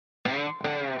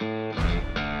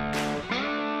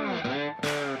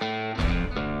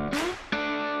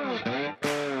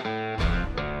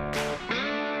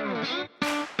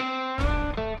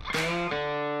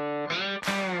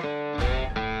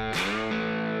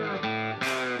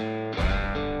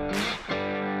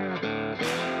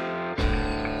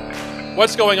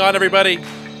What's going on, everybody?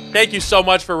 Thank you so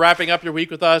much for wrapping up your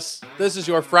week with us. This is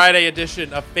your Friday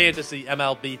edition of Fantasy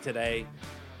MLB Today.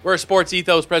 We're a Sports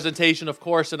Ethos presentation, of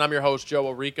course, and I'm your host, Joe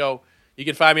Orico. You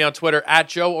can find me on Twitter at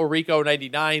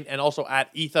JoeOrico99 and also at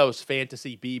Ethos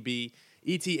Fantasy BB,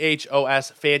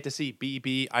 ETHOS Fantasy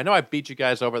BB. I know I beat you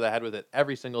guys over the head with it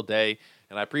every single day,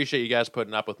 and I appreciate you guys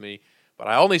putting up with me, but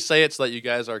I only say it so that you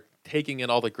guys are taking in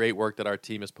all the great work that our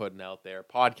team is putting out there.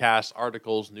 Podcasts,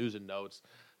 articles, news and notes.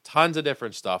 Tons of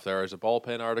different stuff. There is a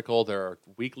bullpen article. There are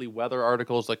weekly weather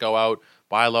articles that go out,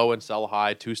 buy low and sell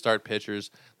high, 2-start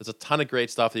pitchers. There's a ton of great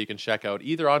stuff that you can check out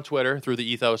either on Twitter through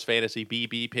the Ethos Fantasy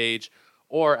BB page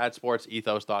or at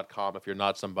sportsethos.com if you're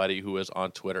not somebody who is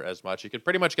on Twitter as much. You can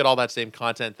pretty much get all that same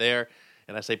content there.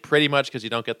 And I say pretty much because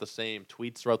you don't get the same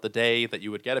tweets throughout the day that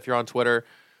you would get if you're on Twitter,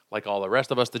 like all the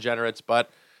rest of us degenerates. But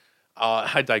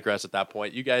I digress at that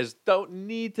point. You guys don't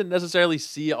need to necessarily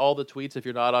see all the tweets if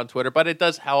you're not on Twitter, but it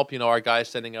does help. You know, our guys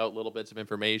sending out little bits of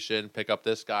information. Pick up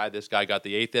this guy. This guy got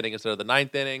the 8th inning instead of the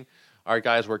 9th inning. Our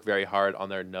guys work very hard on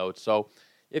their notes. So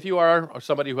if you are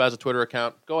somebody who has a Twitter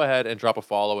account, go ahead and drop a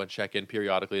follow and check in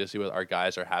periodically to see what our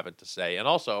guys are having to say. And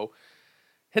also,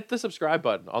 hit the subscribe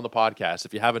button on the podcast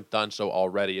if you haven't done so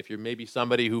already. If you're maybe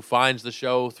somebody who finds the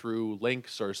show through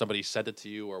links or somebody sent it to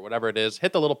you or whatever it is,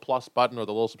 hit the little plus button or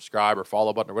the little subscribe or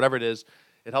follow button or whatever it is.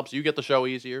 It helps you get the show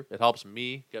easier. It helps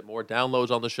me get more downloads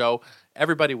on the show.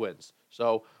 Everybody wins.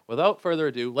 So without further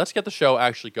ado, let's get the show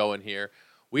actually going here.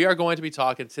 We are going to be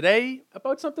talking today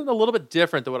about something a little bit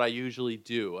different than what I usually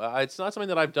do. It's not something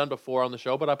that I've done before on the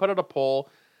show, but I put out a poll.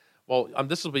 Well,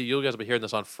 you guys will be hearing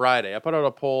this on Friday. I put out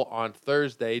a poll on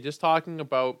Thursday just talking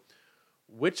about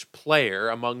which player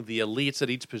among the elites at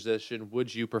each position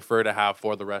would you prefer to have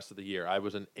for the rest of the year. I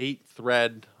was an 8-tweet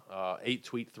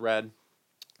thread,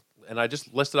 and I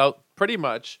just listed out pretty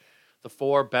much the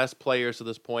 4 best players to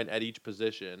this point at each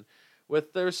position.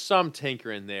 There's some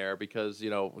tinkering there because, you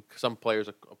know, some players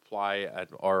apply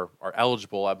or are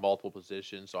eligible at multiple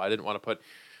positions, so I didn't want to put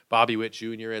Bobby Witt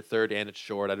Jr. at third and at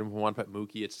short. I didn't want to put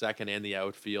Mookie at second and the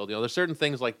outfield. You know, there's certain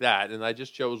things like that, and I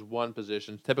just chose one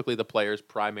position, typically the player's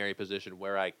primary position,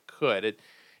 where I could. It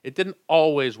didn't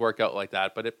always work out like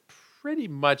that, but it pretty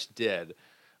much did.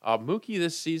 Mookie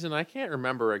this season, I can't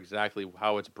remember exactly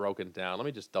how it's broken down. Let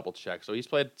me just double check. So he's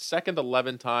played second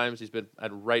 11 times. He's been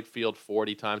at right field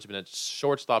 40 times. He's been at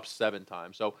shortstop 7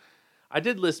 times. So I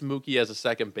did list Mookie as a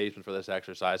second baseman for this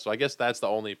exercise, so I guess that's the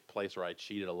only place where I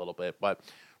cheated a little bit. But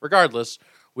regardless,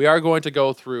 we are going to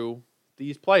go through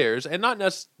these players, and not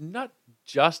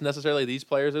just necessarily these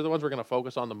players. They're the ones we're going to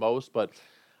focus on the most, but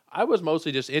I was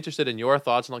mostly just interested in your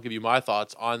thoughts, and I'll give you my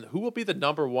thoughts on who will be the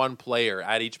number 1 player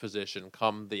at each position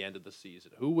come the end of the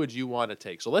season. Who would you want to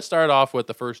take? So let's start off with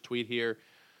the first tweet here.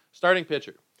 Starting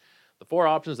pitcher. The 4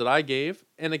 options that I gave,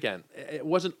 and again, it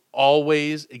wasn't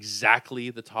always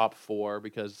exactly the top 4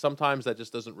 because sometimes that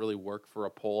just doesn't really work for a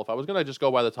poll. If I was going to just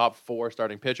go by the top 4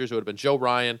 starting pitchers, it would have been Joe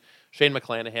Ryan, Shane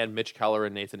McClanahan, Mitch Keller,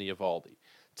 and Nathan Eovaldi.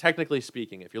 Technically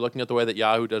speaking, if you're looking at the way that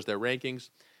Yahoo does their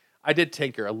rankings, I did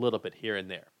tinker a little bit here and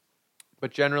there. But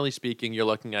generally speaking, you're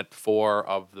looking at 4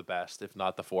 of the best, if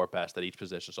not the 4 best at each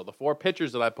position. So the 4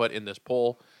 pitchers that I put in this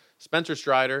poll, Spencer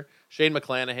Strider, Shane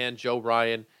McClanahan, Joe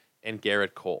Ryan, and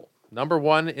Garrett Cole. Number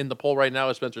 1 in the poll right now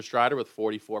is Spencer Strider with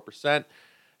 44%.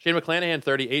 Shane McClanahan,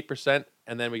 38%.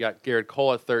 And then we got Garrett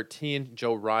Cole at 13%,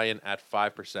 Joe Ryan at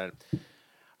 5%.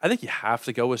 I think you have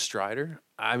to go with Strider.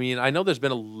 I mean, I know there's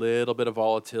been a little bit of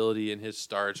volatility in his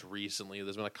starts recently.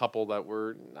 There's been a couple that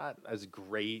were not as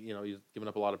great. You know, he's given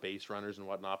up a lot of base runners and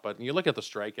whatnot. But you look at the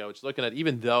strikeouts, looking at,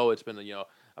 even though it's been,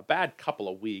 a bad couple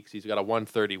of weeks, he's got a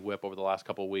 130 whip over the last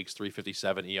couple of weeks,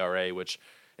 3.57 ERA, which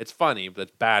it's funny, but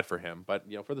it's bad for him. But,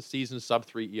 for the season,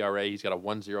 sub-3 ERA, he's got a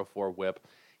 1.04 whip.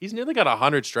 He's nearly got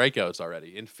 100 strikeouts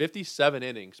already. In 57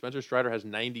 innings, Spencer Strider has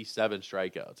 97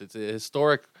 strikeouts. It's a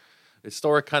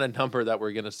historic kind of number that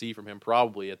we're going to see from him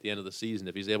probably at the end of the season.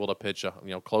 If he's able to pitch,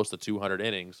 close to 200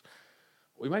 innings,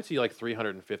 we might see like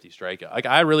 350 strikeouts. Like,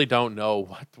 I really don't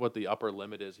know what the upper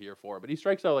limit is here for, but he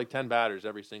strikes out like 10 batters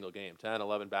every single game, 10,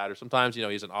 11 batters. Sometimes,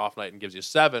 he's an off night and gives you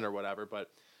 7 or whatever, but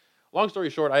long story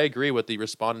short, I agree with the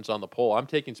respondents on the poll. I'm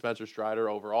taking Spencer Strider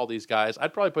over all these guys.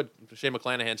 I'd probably put Shane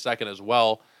McClanahan second as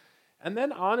well. And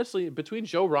then, honestly, between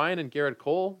Joe Ryan and Garrett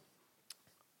Cole,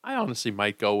 I honestly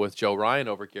might go with Joe Ryan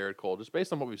over Garrett Cole, just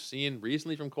based on what we've seen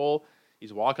recently from Cole.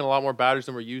 He's walking a lot more batters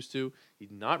than we're used to.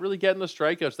 He's not really getting the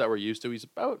strikeouts that we're used to. He's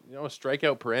about, a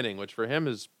strikeout per inning, which for him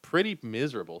is pretty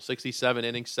miserable. 67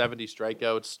 innings, 70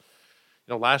 strikeouts.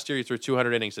 Last year he threw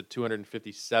 200 innings at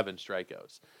 257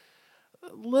 strikeouts.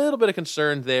 A little bit of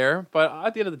concern there, but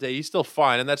at the end of the day, he's still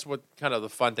fine. And that's what kind of the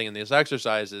fun thing in these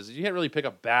exercises is you can't really pick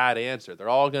a bad answer. They're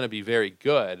all going to be very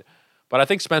good. But I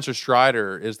think Spencer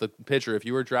Strider is the pitcher. If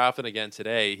you were drafting again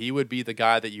today, he would be the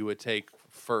guy that you would take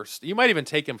first. You might even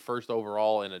take him first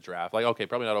overall in a draft. Like, okay,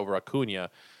 probably not over Acuna,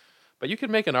 but you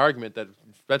could make an argument that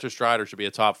Spencer Strider should be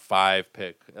a top 5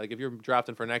 pick. Like if you're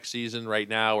drafting for next season right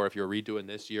now, or if you're redoing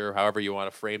this year, however you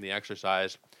want to frame the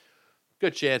exercise,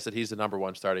 good chance that he's the number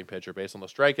 1 starting pitcher based on the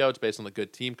strikeouts, based on the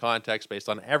good team context, based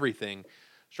on everything.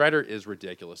 Strider is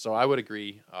ridiculous. So I would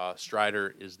agree.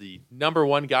 Strider is the number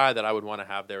 1 guy that I would want to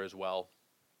have there as well.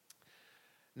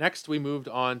 Next, we moved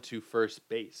on to first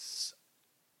base.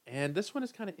 And this one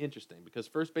is kind of interesting because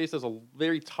first base is a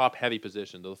very top-heavy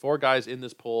position. The 4 guys in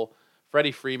this poll,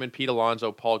 Freddie Freeman, Pete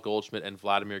Alonso, Paul Goldschmidt, and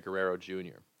Vladimir Guerrero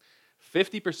Jr.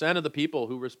 50% of the people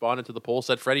who responded to the poll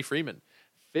said Freddie Freeman.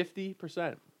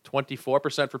 50%.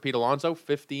 24% for Pete Alonso,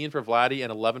 15% for Vladdy,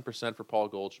 and 11% for Paul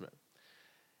Goldschmidt.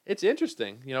 It's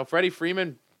interesting. You know, Freddie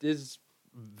Freeman is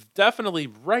definitely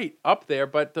right up there,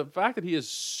 but the fact that he is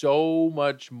so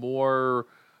much more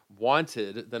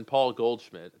wanted than Paul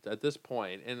Goldschmidt at this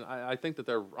point, and I think that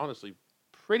they're honestly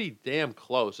pretty damn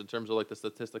close in terms of like the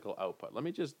statistical output. Let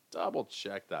me just double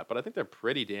check that, but I think they're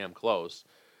pretty damn close.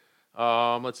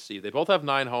 Let's see. They both have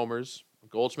 9 homers.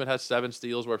 Goldschmidt has 7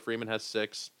 steals, where Freeman has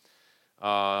 6.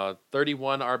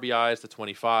 31 RBIs to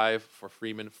 25 for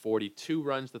Freeman, 42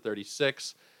 runs to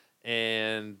 36,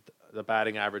 and the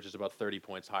batting average is about 30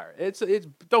 points higher. It's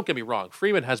don't get me wrong,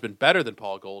 Freeman has been better than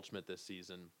Paul Goldschmidt this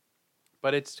season,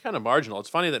 but it's kind of marginal. It's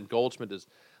funny that Goldschmidt is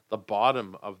the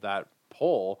bottom of that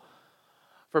poll.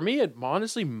 For me, it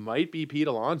honestly might be Pete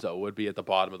Alonso would be at the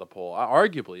bottom of the poll,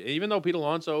 arguably. Even though Pete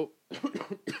Alonso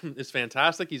is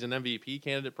fantastic, he's an MVP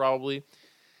candidate probably.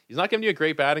 He's not giving you a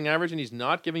great batting average, and he's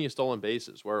not giving you stolen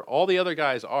bases, where all the other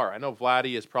guys are. I know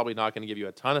Vladdy is probably not going to give you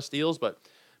a ton of steals, but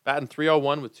batting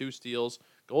 .301 with 2 steals.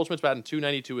 Goldschmidt's batting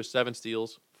 .292 with 7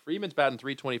 steals. Freeman's batting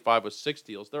 .325 with 6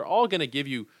 steals. They're all going to give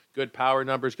you good power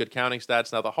numbers, good counting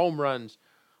stats. Now, the home runs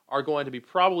are going to be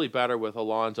probably better with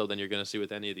Alonso than you're going to see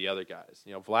with any of the other guys.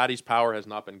 You know, Vladdy's power has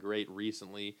not been great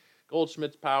recently.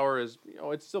 Goldschmidt's power is, you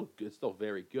know, it's still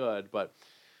very good, but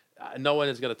no one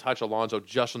is going to touch Alonso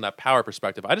just from that power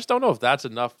perspective. I just don't know if that's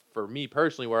enough for me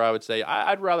personally, where I would say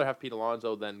I'd rather have Pete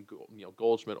Alonso than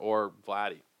Goldschmidt or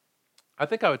Vladdy. I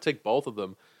think I would take both of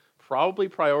them, probably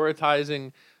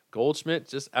prioritizing Goldschmidt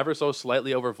just ever so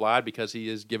slightly over Vlad because he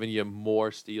is giving you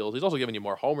more steals. He's also giving you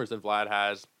more homers than Vlad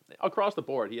has. Across the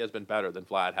board, he has been better than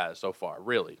Vlad has so far,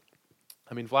 really.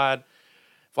 I mean, Vlad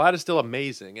is still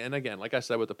amazing. And again, like I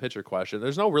said with the pitcher question,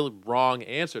 there's no really wrong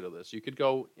answer to this. You could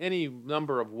go any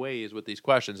number of ways with these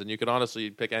questions, and you could honestly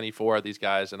pick any 4 of these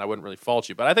guys, and I wouldn't really fault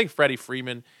you. But I think Freddie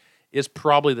Freeman is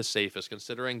probably the safest,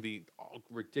 considering the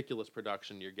ridiculous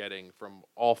production you're getting from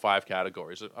all 5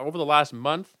 categories. Over the last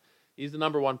month, he's the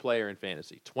number 1 player in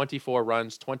fantasy. 24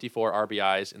 runs, 24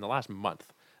 RBIs in the last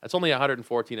month. That's only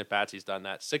 114 at-bats he's done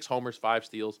that. 6 homers, 5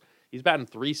 steals. He's batting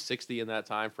 .360 in that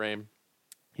time frame.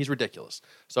 He's ridiculous.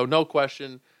 So no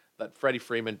question that Freddie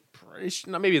Freeman,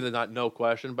 maybe not no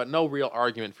question, but no real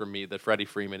argument for me that Freddie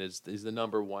Freeman is the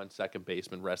number 1 second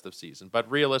baseman rest of season. But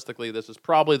realistically, this is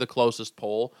probably the closest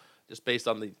poll, just based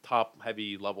on the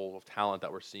top-heavy level of talent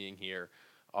that we're seeing here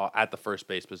at the first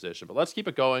base position. But let's keep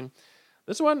it going.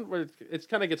 This one, where it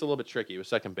kind of gets a little bit tricky with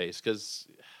second base, because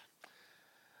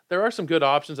there are some good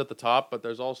options at the top, but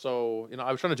there's also, I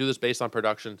was trying to do this based on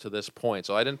production to this point,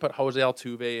 so I didn't put Jose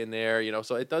Altuve in there,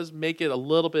 so it does make it a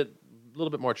little bit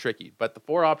more tricky. But the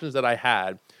 4 options that I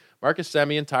had: Marcus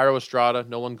Semien, Thairo Estrada,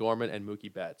 Nolan Gorman, and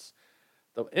Mookie Betts.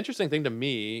 The interesting thing to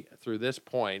me through this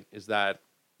point is that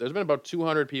there's been about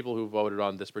 200 people who voted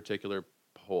on this particular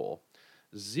poll.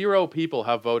 0 people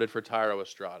have voted for Thairo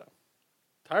Estrada.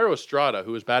 Thairo Estrada,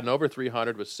 who is batting over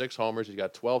 .300 with 6 homers, he's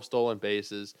got 12 stolen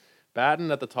bases.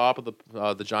 Batting at the top of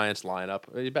the Giants lineup.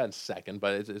 He's batting second,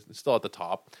 but it's still at the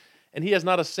top. And he has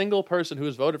not a single person who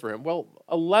has voted for him. Well,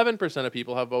 11% of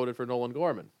people have voted for Nolan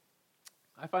Gorman.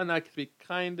 I find that to be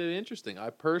kind of interesting. I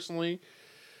personally,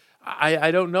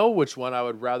 I don't know which one I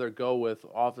would rather go with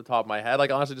off the top of my head.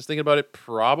 Like, honestly, just thinking about it,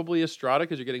 probably Estrada,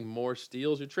 because you're getting more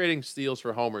steals. You're trading steals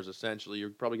for homers, essentially. You're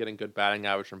probably getting good batting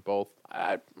average from both.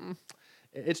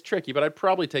 It's tricky, but I'd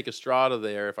probably take Estrada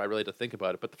there if I really had to think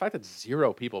about it. But the fact that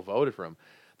 0 people voted for him,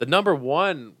 the number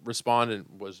 1 respondent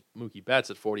was Mookie Betts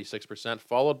at 46%,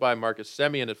 followed by Marcus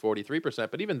Semien at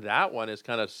 43%. But even that one is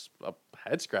kind of a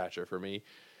head scratcher for me.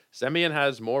 Semien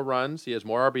has more runs, he has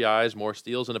more RBIs, more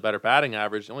steals, and a better batting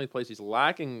average. The only place he's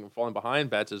lacking, falling behind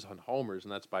Betts, is on homers,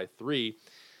 and that's by 3.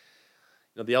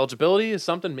 The eligibility is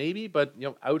something maybe, but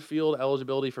outfield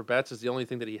eligibility for Betts is the only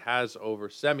thing that he has over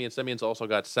Semien. Semien's also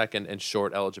got second and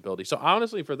short eligibility. So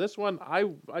honestly, for this one, I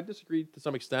disagree to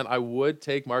some extent. I would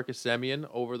take Marcus Semien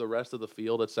over the rest of the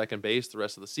field at second base the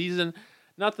rest of the season.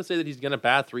 Not to say that he's going to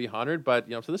bat 300, but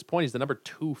to this point, he's the number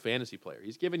 2 fantasy player.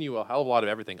 He's given you a hell of a lot of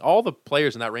everything. All the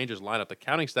players in that Rangers lineup, the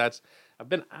counting stats have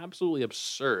been absolutely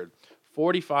absurd.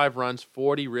 45 runs,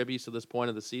 40 ribbies to this point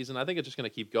of the season. I think it's just going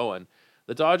to keep going.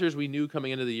 The Dodgers, we knew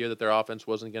coming into the year that their offense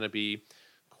wasn't going to be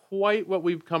quite what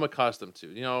we've come accustomed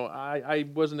to. I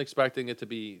wasn't expecting it to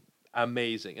be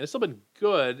amazing. And it's still been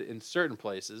good in certain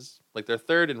places. Like they're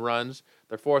third in runs,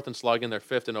 they're fourth in slugging, they're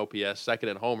fifth in OPS, second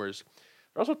in homers.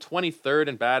 They're also 23rd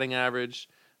in batting average.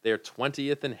 They're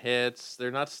 20th in hits.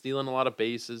 They're not stealing a lot of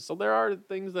bases. So there are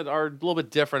things that are a little bit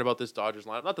different about this Dodgers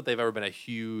lineup. Not that they've ever been a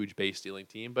huge base stealing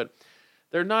team, but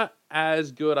they're not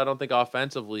as good, I don't think,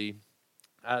 offensively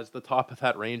as the top of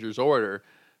that Rangers order.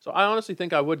 So I honestly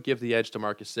think I would give the edge to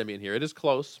Marcus Semien here. It is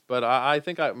close, but I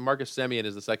think Marcus Semien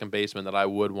is the second baseman that I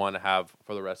would want to have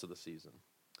for the rest of the season.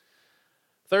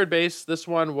 Third base, this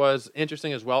one was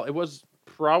interesting as well. It was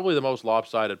probably the most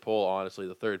lopsided poll, honestly,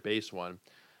 the third base one.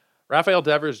 Rafael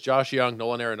Devers, Josh Young,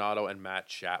 Nolan Arenado, and Matt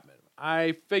Chapman.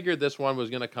 I figured this one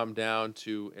was going to come down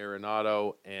to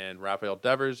Arenado and Rafael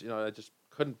Devers. I just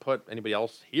couldn't put anybody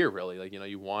else here, really.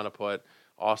 You want to put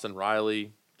Austin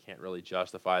Riley, can't really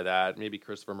justify that. Maybe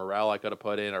Christopher Morel I could have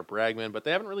put in, or Bregman, but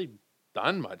they haven't really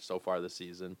done much so far this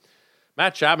season.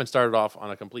 Matt Chapman started off on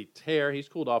a complete tear. He's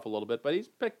cooled off a little bit, but he's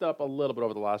picked up a little bit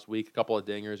over the last week. A couple of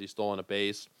dingers. He's stolen a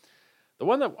base. The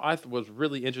one that I was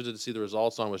really interested to see the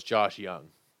results on was Josh Young.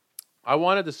 I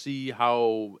wanted to see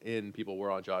how in people were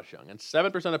on Josh Young, and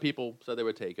 7% of people said they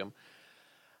would take him.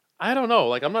 I don't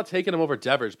know. I'm not taking him over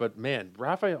Devers, but man,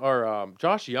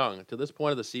 Josh Young to this point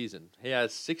of the season, he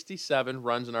has 67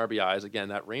 runs and RBIs. Again,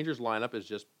 that Rangers lineup is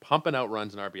just pumping out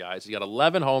runs and RBIs. He's got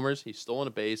 11 homers. He's stolen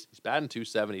a base. He's batting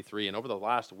 .273, and over the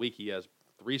last week, he has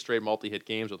 3 straight multi-hit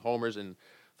games with homers in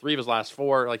 3 of his last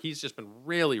 4. He's just been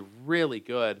really, really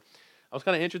good. I was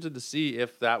kind of interested to see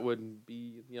if that would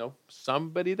be,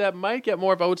 somebody that might get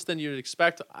more votes than you'd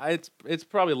expect. It's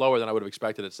probably lower than I would have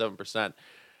expected at 7%.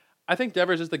 I think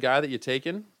Devers is the guy that you're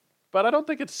taking, but I don't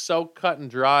think it's so cut and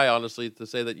dry, honestly, to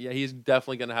say that, he's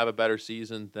definitely going to have a better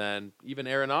season than even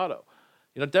Arenado.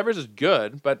 Devers is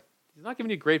good, but he's not giving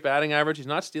you great batting average. He's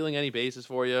not stealing any bases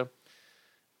for you.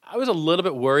 I was a little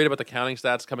bit worried about the counting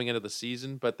stats coming into the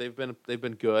season, but they've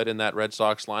been good in that Red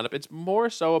Sox lineup. It's more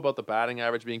so about the batting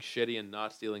average being shitty and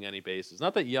not stealing any bases.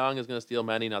 Not that Young is going to steal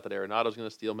many, not that Arenado is going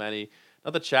to steal many,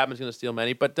 not that Chapman's going to steal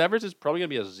many, but Devers is probably going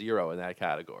to be a 0 in that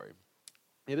category.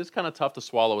 It is kind of tough to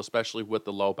swallow, especially with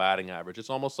the low batting average. It's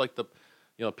almost like the,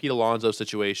 Pete Alonso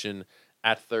situation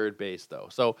at third base, though.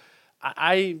 So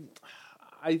I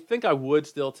think I would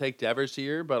still take Devers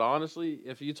here, but honestly,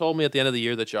 if you told me at the end of the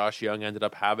year that Josh Young ended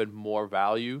up having more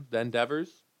value than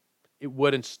Devers, it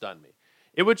wouldn't stun me.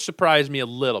 It would surprise me a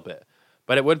little bit,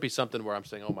 but it wouldn't be something where I'm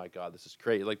saying, "Oh my God, this is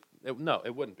crazy." No,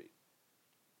 it wouldn't be.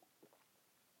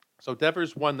 So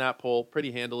Devers won that poll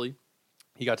pretty handily.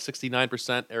 He got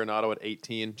 69%, Arenado at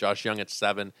 18%, Josh Young at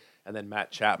 7%, and then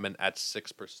Matt Chapman at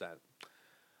 6%.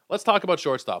 Let's talk about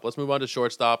shortstop. Let's move on to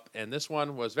shortstop. And this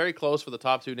one was very close for the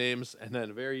top 2 names and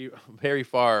then very, very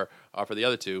far for the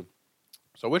other 2.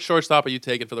 So which shortstop are you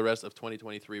taking for the rest of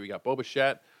 2023? We got Bo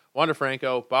Bichette, Wander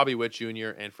Franco, Bobby Witt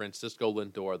Jr., and Francisco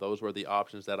Lindor. Those were the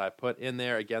options that I put in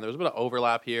there. Again, there's a bit of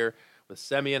overlap here. With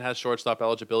Semien has shortstop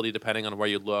eligibility depending on where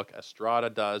you look. Estrada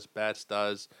does. Betts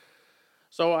does.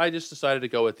 So I just decided to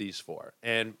go with these 4.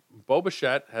 And Bo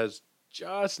Bichette has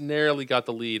just narrowly got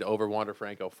the lead over Wander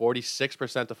Franco,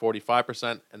 46% to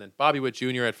 45%, and then Bobby Witt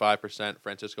Jr. at 5%,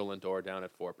 Francisco Lindor down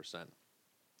at 4%.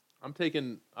 I'm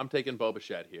taking Bo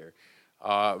Bichette here.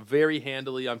 Very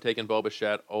handily, I'm taking Bo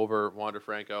Bichette over Wander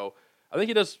Franco. I think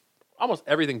he does almost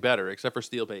everything better except for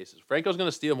steal bases. Franco's going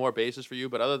to steal more bases for you,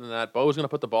 but other than that, Bo's going to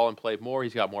put the ball in play more.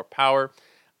 He's got more power.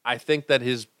 I think that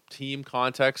his team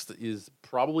context is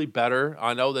probably better.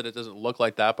 I know that it doesn't look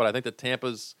like that, but I think that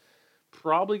Tampa's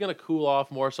probably going to cool off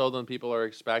more so than people are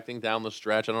expecting down the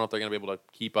stretch. I don't know if they're going to be able to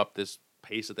keep up this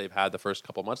pace that they've had the first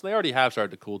couple months. They already have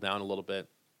started to cool down a little bit.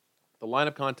 The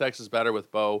lineup context is better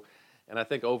with Bo, and I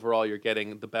think overall you're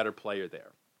getting the better player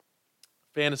there.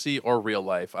 Fantasy or real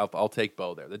life, I'll take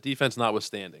Bo there. The defense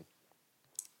notwithstanding.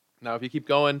 Now, if you keep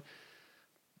going,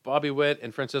 Bobby Witt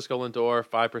and Francisco Lindor,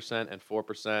 5% and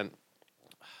 4%.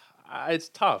 It's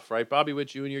tough, right? Bobby Witt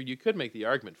Jr., you could make the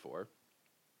argument for.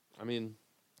 I mean,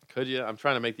 could you? I'm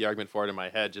trying to make the argument for it in my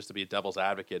head just to be a devil's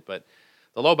advocate. But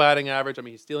the low batting average, I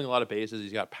mean, he's stealing a lot of bases.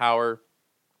 He's got power.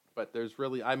 But there's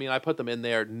really, I mean, I put them in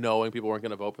there knowing people weren't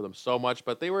going to vote for them so much,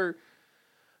 but they were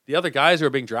the other guys who were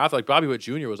being drafted. Like Bobby Witt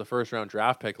Jr. was a first round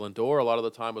draft pick. Lindor a lot of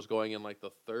the time was going in like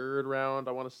the third round.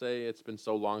 I want to say it's been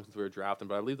so long since we were drafting,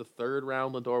 but I believe the third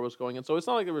round Lindor was going in. So it's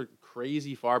not like they were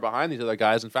crazy far behind these other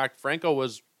guys. In fact, Franco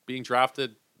was being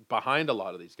drafted behind a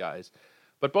lot of these guys.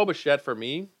 But Bo Bichette for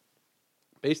me,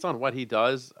 based on what he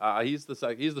does, he's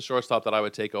the shortstop that I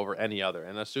would take over any other.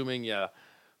 And assuming,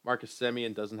 Marcus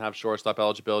Semien doesn't have shortstop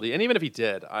eligibility, and even if he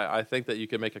did, I think that you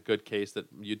could make a good case that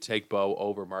you'd take Bo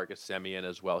over Marcus Semien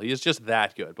as well. He is just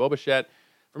that good. Bo Bichette,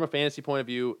 from a fantasy point of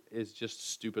view, is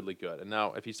just stupidly good. And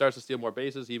now, if he starts to steal more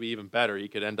bases, he'd be even better. He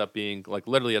could end up being like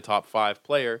literally a top 5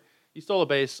 player. He stole a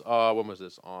base. When was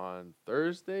this? On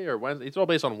Thursday or Wednesday? He stole a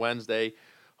base on Wednesday.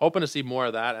 Hoping to see more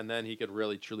of that, and then he could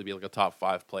really, truly be like a top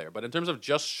 5 player. But in terms of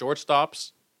just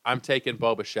shortstops, I'm taking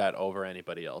Bo Bichette over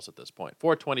anybody else at this point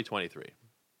for 2023.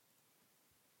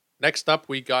 Next up,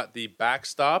 we got the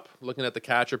backstop, looking at the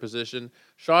catcher position.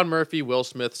 Sean Murphy, Will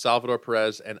Smith, Salvador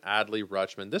Perez, and Adley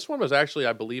Rutschman. This one was actually,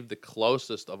 I believe, the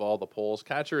closest of all the polls.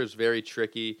 Catcher is very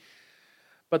tricky.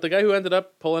 But the guy who ended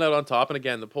up pulling out on top, and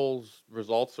again, the polls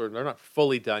results they're not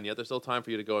fully done yet. There's still time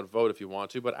for you to go and vote if you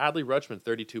want to. But Adley Rutschman,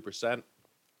 32%.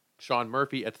 Sean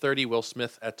Murphy at 30%, Will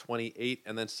Smith at 28%,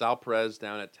 and then Sal Perez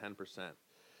down at 10%.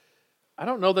 I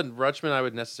don't know that Rutschman I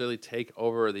would necessarily take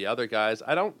over the other guys.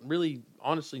 I don't really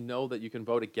honestly know that you can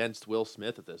vote against Will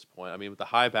Smith at this point. I mean, with the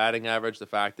high batting average, the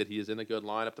fact that he is in a good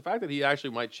lineup, the fact that he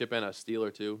actually might chip in a steal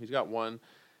or two. He's got one.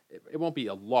 It won't be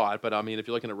a lot, but I mean, if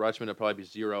you're looking at Rutschman, it'll probably be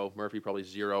 0. Murphy probably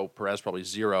 0. Perez probably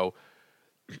 0.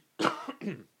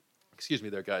 Excuse me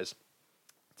there, guys.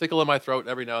 Tickle in my throat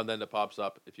every now and then it pops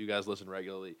up. If you guys listen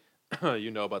regularly,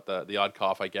 you know about the odd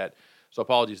cough I get. So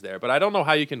apologies there. But I don't know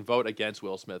how you can vote against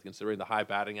Will Smith, considering the high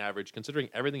batting average, considering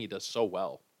everything he does so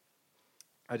well.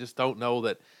 I just don't know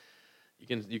that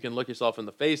you can look yourself in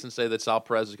the face and say that Sal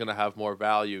Perez is going to have more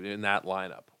value in that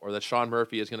lineup, or that Sean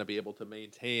Murphy is going to be able to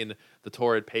maintain the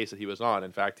torrid pace that he was on.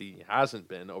 In fact, he hasn't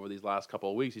been over these last couple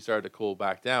of weeks. He started to cool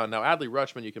back down. Now, Adley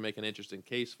Rutschman, you can make an interesting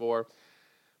case for.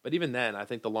 But even then, I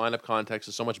think the lineup context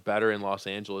is so much better in Los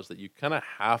Angeles that you kind of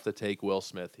have to take Will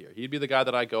Smith here. He'd be the guy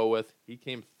that I go with. He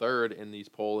came third in these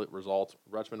poll results.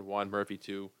 Rutschman 1, Murphy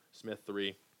 2, Smith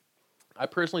 3. I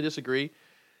personally disagree.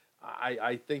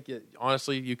 I think,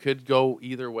 honestly, you could go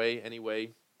either way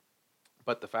anyway.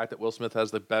 But the fact that Will Smith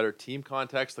has the better team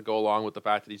context to go along with the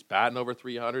fact that he's batting over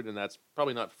 300, and that's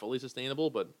probably not fully sustainable,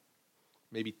 but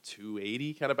maybe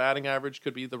 280 kind of batting average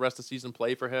could be the rest of the season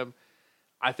play for him.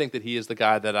 I think that he is the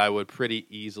guy that I would pretty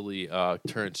easily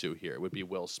turn to here. It would be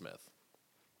Will Smith.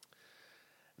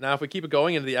 Now, if we keep it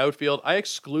going into the outfield, I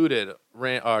excluded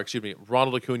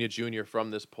Ronald Acuna Jr. from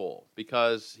this poll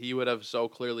because he would have so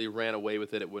clearly ran away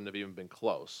with it, it wouldn't have even been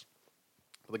close.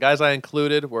 The guys I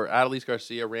included were Adolis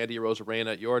Garcia, Randy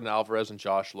Arozarena, Yordan Alvarez, and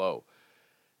Josh Lowe.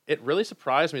 It really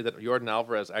surprised me that Yordan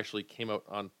Alvarez actually came out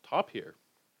on top here.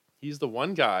 He's the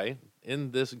one guy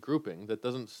in this grouping that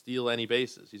doesn't steal any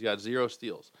bases. He's got 0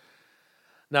 steals.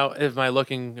 Now, am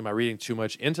I reading too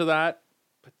much into that?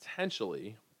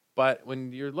 Potentially. But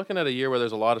when you're looking at a year where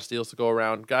there's a lot of steals to go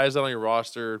around, guys on your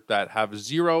roster that have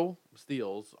 0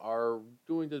 steals are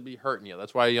going to be hurting you.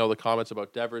 That's why, the comments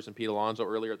about Devers and Pete Alonso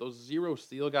earlier, those 0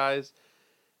 steal guys,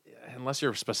 unless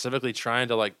you're specifically trying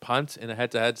to punt in a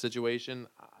head-to-head situation,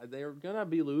 they're going to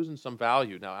be losing some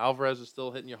value. Now, Alvarez is still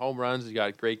hitting you home runs. He's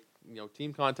got great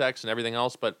team context and everything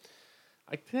else, but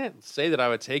I can't say that I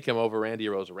would take him over Randy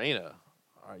Arozarena,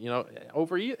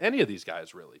 over any of these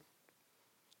guys, really.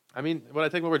 I mean, would I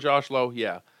take him over Josh Lowe?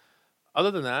 Yeah. Other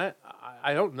than that,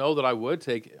 I don't know that I would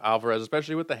take Alvarez,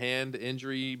 especially with the hand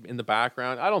injury in the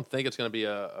background. I don't think it's going to be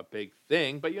a big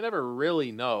thing, but you never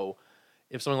really know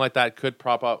if something like that could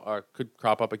crop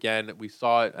up again. We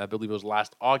saw it, I believe it was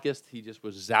last August. He just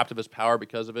was zapped of his power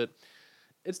because of it.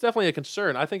 It's definitely a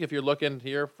concern. I think if you're looking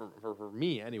here, for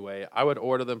me anyway, I would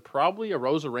order them probably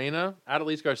Arozarena,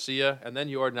 Adolis Garcia, and then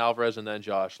Yordan Alvarez, and then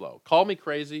Josh Lowe. Call me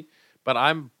crazy, but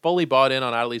I'm fully bought in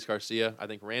on Adolis Garcia. I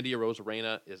think Randy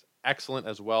Arozarena is excellent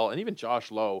as well, and even Josh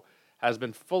Lowe has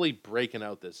been fully breaking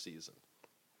out this season.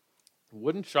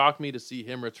 Wouldn't shock me to see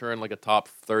him return like a top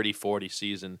 30, 40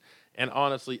 season and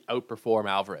honestly outperform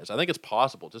Alvarez. I think it's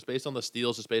possible, just based on the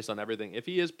steals, just based on everything. If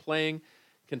he is playing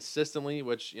consistently,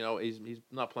 which, he's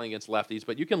not playing against lefties,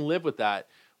 but you can live with that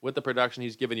with the production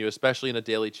he's given you, especially in a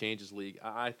daily changes league.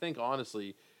 I think,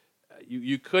 honestly,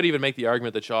 you could even make the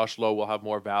argument that Josh Lowe will have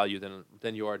more value than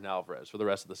Yordan Alvarez for the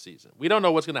rest of the season. We don't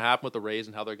know what's going to happen with the Rays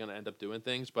and how they're going to end up doing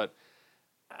things, but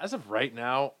as of right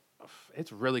now,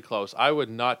 It's really close. I would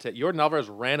not take. Jordan Alvarez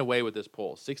ran away with this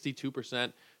poll.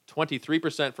 62%,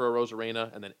 23% for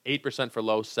Arozarena, and then 8% for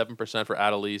Lowe, 7% for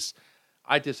Adelise.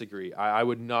 I disagree. I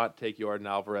would not take Jordan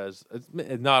Alvarez.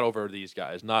 Not over these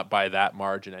guys. Not by that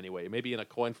margin anyway. Maybe in a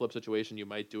coin flip situation you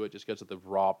might do it just because of the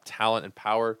raw talent and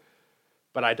power.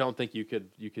 But I don't think you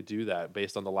could do that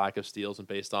based on the lack of steals and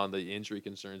based on the injury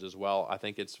concerns as well. I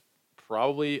think it's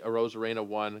probably Arozarena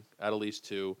 1, Adelise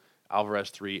 2, Alvarez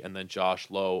 3, and then Josh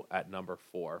Lowe at number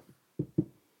 4.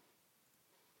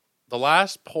 The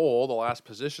last poll, the last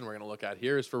position we're going to look at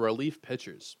here is for relief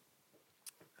pitchers.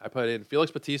 I put in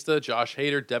Felix Bautista, Josh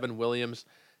Hader, Devin Williams,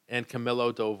 and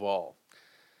Camilo Doval.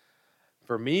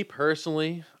 For me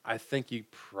personally, I think you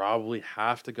probably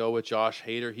have to go with Josh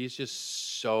Hader. He's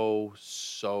just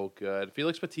so good.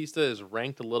 Felix Bautista is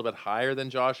ranked a little bit higher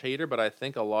than Josh Hader, but I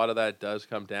think a lot of that does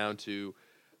come down to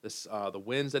this the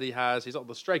wins that he has. The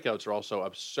strikeouts are also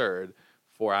absurd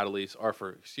for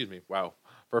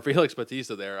for Felix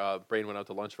Bautista there. Brain went out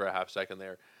to lunch for a half second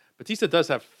there. Bautista does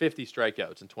have 50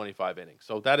 strikeouts in 25 innings,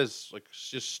 so that is like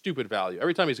just stupid value.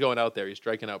 Every time he's going out there, he's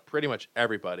striking out pretty much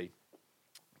everybody.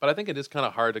 But I think it is kind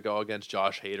of hard to go against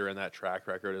Josh Hader in that track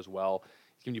record as well.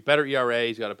 He's giving you better ERA.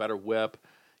 He's got a better whip.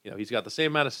 He's got the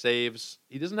same amount of saves.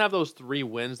 He doesn't have those 3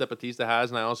 wins that Bautista has,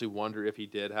 and I honestly wonder if he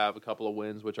did have a couple of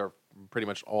wins, which are pretty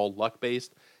much all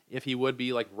luck-based, if he would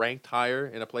be like ranked higher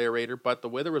in a player rater. But the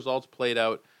way the results played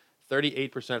out,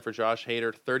 38% for Josh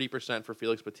Hader, 30% for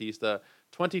Felix Bautista,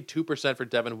 22% for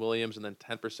Devin Williams, and then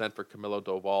 10% for Camilo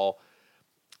Doval.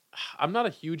 I'm not a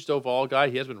huge Doval guy.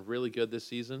 He has been really good this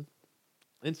season.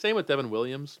 And same with Devin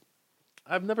Williams.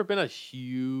 I've never been a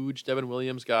huge Devin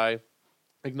Williams guy,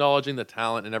 acknowledging the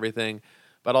talent and everything,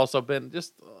 but also been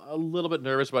just a little bit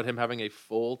nervous about him having a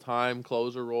full-time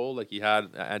closer role like he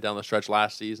had down the stretch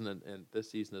last season and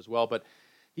this season as well. But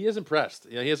he is impressed.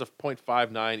 He has a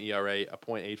 .59 ERA, a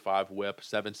 .85 WHIP,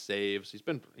 7 saves. He's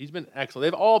been excellent.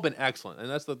 They've all been excellent, and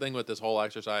that's the thing with this whole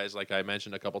exercise. Like I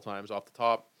mentioned a couple times off the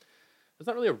top, there's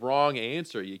not really a wrong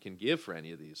answer you can give for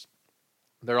any of these.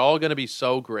 They're all going to be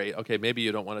so great. Okay, maybe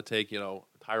you don't want to take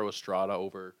Thairo Estrada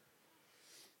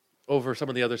over some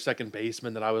of the other second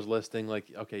basemen that I was listing. Like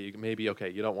you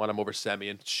don't want him over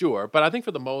Semien, sure. But I think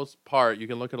for the most part, you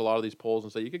can look at a lot of these polls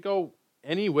and say you could go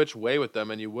any which way with them,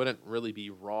 and you wouldn't really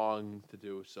be wrong to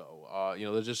do so.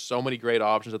 There's just so many great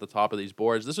options at the top of these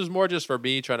boards. This is more just for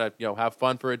me trying to have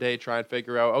fun for a day, try and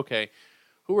figure out, okay,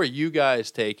 who are you guys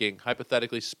taking,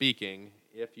 hypothetically speaking,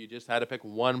 if you just had to pick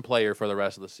one player for the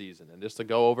rest of the season. And just to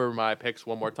go over my picks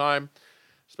one more time,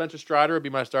 Spencer Strider would be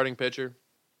my starting pitcher.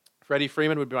 Freddie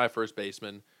Freeman would be my first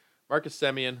baseman. Marcus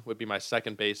Semien would be my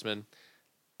second baseman.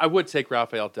 I would take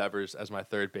Rafael Devers as my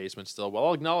third baseman still,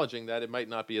 while acknowledging that it might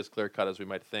not be as clear-cut as we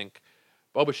might think.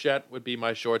 Bo Bichette would be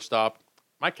my shortstop.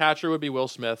 My catcher would be Will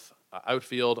Smith.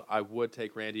 Outfield, I would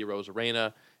take Randy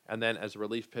Arozarena. And then as a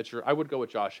relief pitcher, I would go with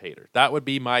Josh Hader. That would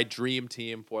be my dream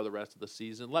team for the rest of the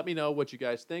season. Let me know what you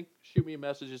guys think. Shoot me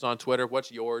messages on Twitter.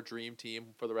 What's your dream team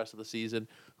for the rest of the season?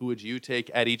 Who would you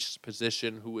take at each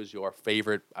position? Who is your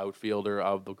favorite outfielder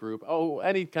of the group? Oh,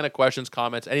 any kind of questions,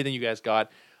 comments, anything you guys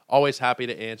got. Always happy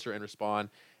to answer and respond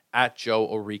at Joe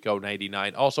Orico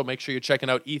 99. Also, make sure you're checking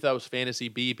out Ethos Fantasy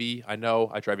BB. I know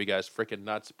I drive you guys freaking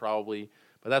nuts probably,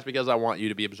 but that's because I want you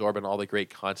to be absorbing all the great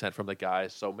content from the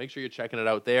guys. So make sure you're checking it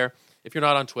out there. If you're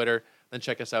not on Twitter, then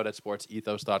check us out at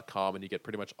sportsethos.com, and you get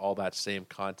pretty much all that same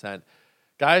content.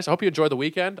 Guys, I hope you enjoyed the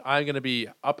weekend. I'm going to be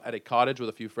up at a cottage with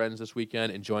a few friends this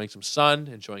weekend, enjoying some sun,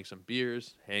 enjoying some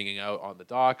beers, hanging out on the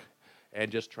dock, and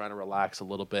just trying to relax a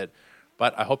little bit.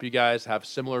 But I hope you guys have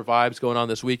similar vibes going on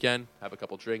this weekend. Have a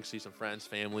couple drinks, see some friends,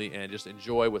 family, and just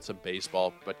enjoy with some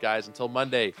baseball. But guys, until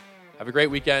Monday, have a great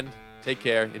weekend. Take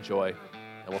care, enjoy,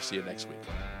 and we'll see you next week.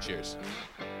 Cheers.